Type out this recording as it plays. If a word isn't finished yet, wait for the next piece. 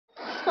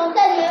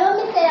Sometimes my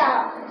mom say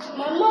that.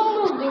 My mom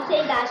will be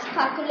saying that she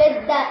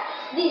calculate that,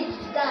 this,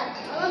 that.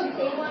 I won't be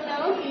saying, Mom, I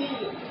want to use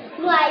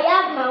it. No, I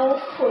have my own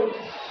phone.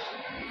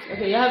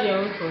 Okay, you have your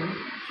own phone.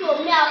 So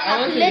me, I'll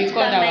calculate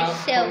by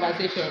myself.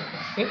 Conversation.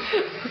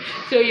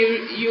 So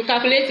you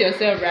calculate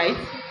yourself, right?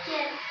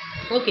 Yes.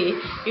 Okay.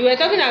 You were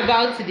talking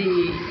about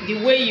the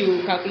way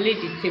you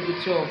calculate the table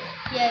 12.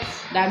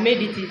 Yes. That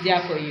made it easier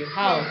for you.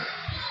 How?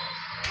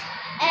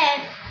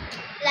 Yes.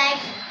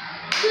 Like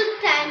 2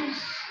 times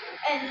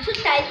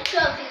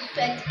 12 is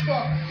 24.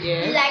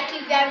 Yeah. Like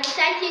if you are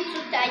reciting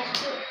 2 times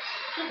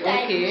 2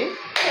 times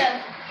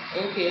 12.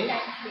 Okay.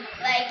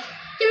 Like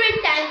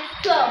 3 times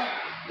 12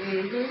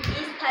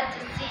 is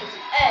 36.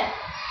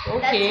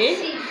 Okay.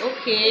 36.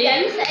 Okay. You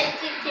are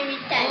reciting 3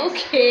 times.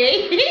 Okay.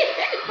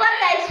 4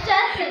 times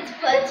 12 is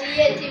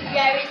 48 if you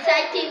are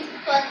reciting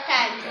 4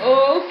 times.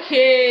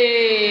 Okay.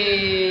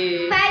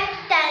 5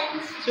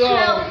 times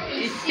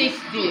 12 is 60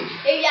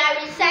 if you are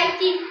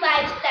reciting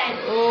 5 times.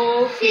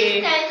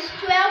 Okay. 6 times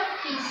 12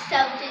 is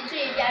 72 if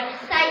you are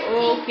reciting.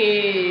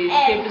 Okay.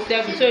 Table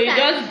 7. So you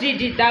just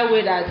did it that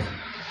way, that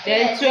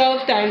then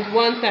 12 times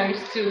 1 times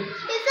 2.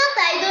 It's not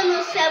that I don't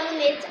know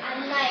 7, 8,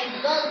 and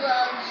 9.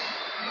 God.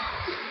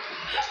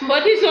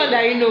 But this one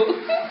that you know.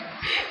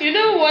 You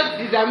know what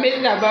is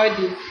amazing about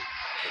this?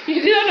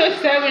 You don't know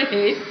 7,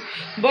 8,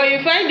 but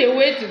you find a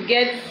way to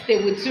get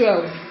table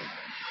 12.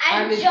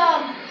 I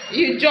jumped.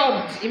 You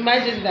jumped.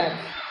 Imagine that.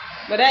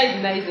 But that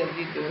is nice of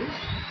you though.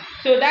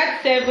 So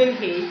that 7,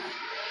 8,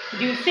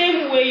 the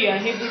same way you are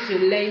able to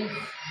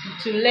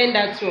learn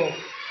that 12.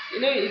 You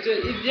know,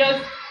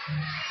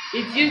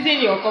 it's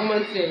using your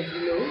common sense,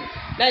 you know.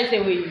 That is the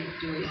way you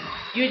do it.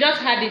 You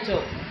just add it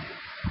up.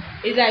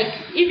 It's like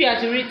if you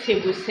have to read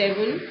table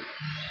 7,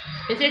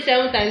 you say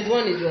 7 times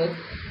 1 is what?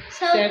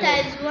 7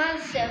 times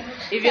 1, 7.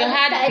 If you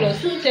had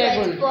plus 7, if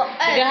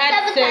you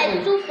had 7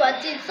 times 2,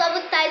 14.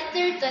 7 times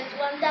 3,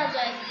 21. That's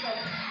why it's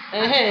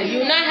 4.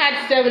 You now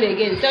had 7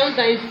 again. 7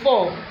 times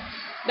 4.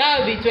 That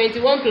would be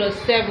 21 plus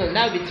 7.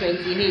 That would be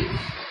 28.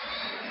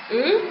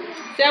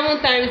 7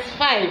 times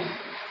 5.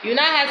 You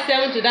now have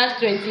 7 to that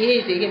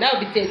 28 again. That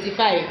would be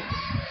 35.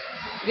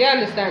 Do you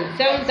understand?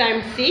 7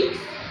 times 6.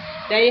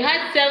 Then you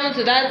had 7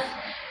 to that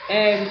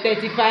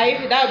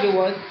 35. That would be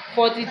what?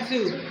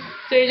 42.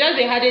 So you just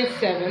be adding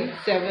 7,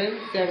 7,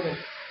 7.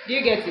 Do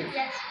you get it?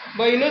 Yes.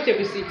 But you know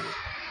table 6.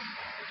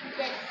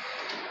 Yes.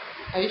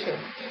 Are you sure?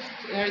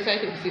 You are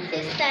reciting table 6 for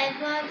me. 6 times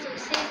 1 to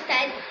 6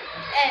 times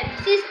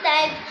 6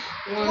 times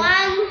 1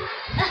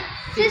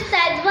 6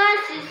 times 1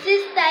 is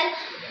 6 times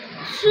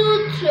 2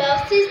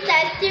 12 6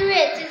 times 3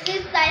 18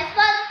 6 times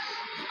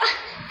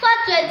 4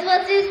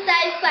 21 6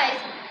 times 5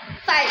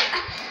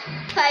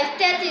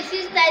 30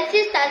 6 times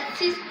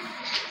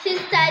 6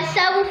 times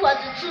 7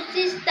 42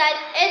 6 times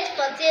 8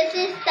 48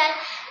 6 times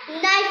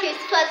 9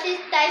 54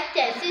 6 times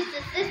 10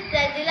 66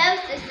 times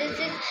 11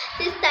 66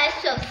 6 times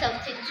 12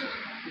 72.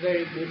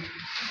 Very good.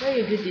 When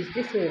you do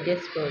this will get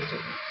spoiled.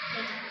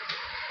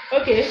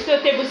 Okay, so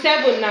table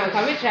 7 now.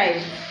 Can we try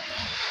it?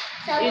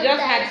 You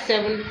just had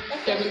 7.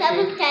 Okay,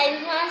 7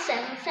 times 1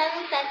 7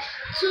 7 times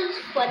 2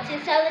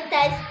 14 7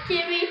 times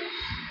 3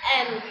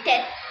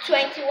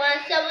 21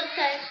 7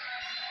 times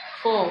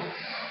 4.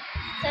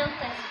 7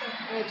 times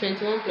 4.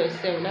 21 plus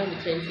 7, that would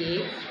be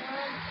 28.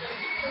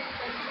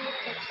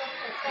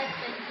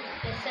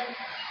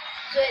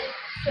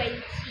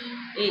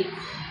 28.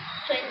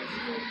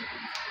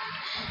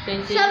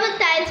 20. 7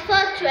 times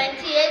 4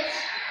 28.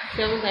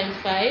 7 times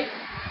 5.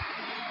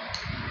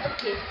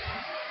 Okay.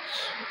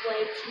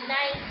 29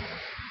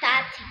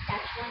 30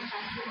 31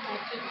 32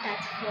 33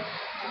 34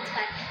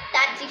 35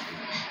 30.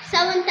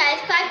 7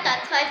 times 5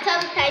 35.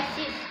 7 times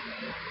 6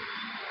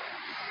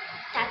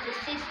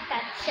 36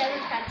 37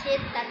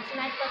 38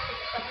 39 40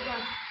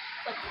 41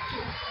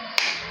 42.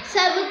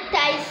 7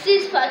 times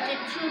 6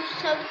 42.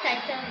 7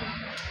 times 7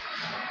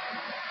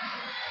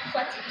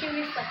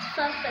 43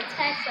 44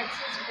 45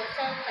 46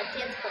 47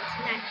 48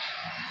 49.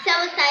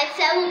 7 times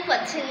 7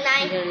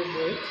 49. Very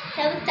good.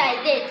 7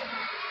 times 8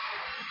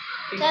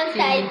 7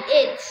 times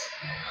 8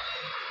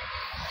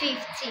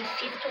 50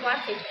 51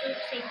 52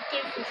 53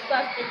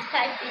 54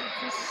 55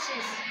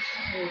 56.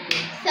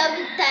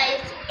 7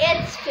 times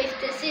 8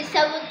 56.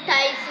 7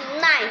 times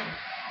 9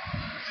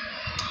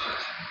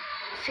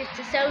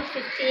 57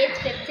 58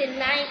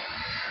 59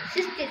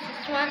 60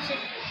 61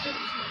 62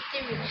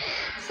 63.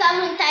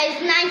 7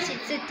 times 9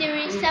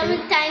 63.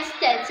 7 times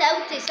 10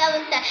 70.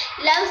 7 times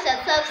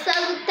 11 12.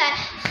 7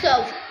 times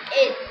 12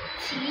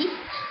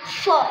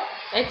 84.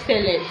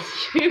 Excellent.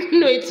 You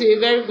know it to a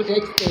very good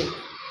extent.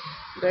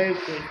 Very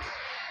good.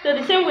 So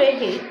the same way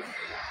 8.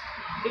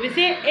 If you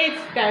say 8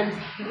 times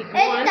 1.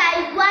 8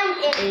 times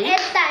 1 is 8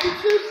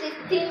 times 2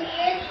 16.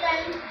 8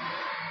 times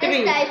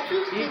 3. times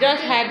 2 16. You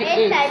just had 8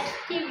 8 times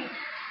 3.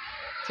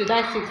 to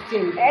that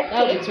 16. Okay.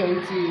 That would be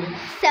 20.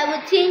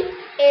 17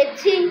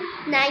 18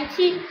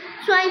 19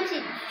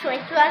 20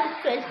 21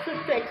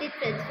 22 23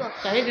 24.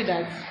 Can you do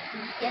that?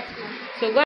 Yes, ma'am. So go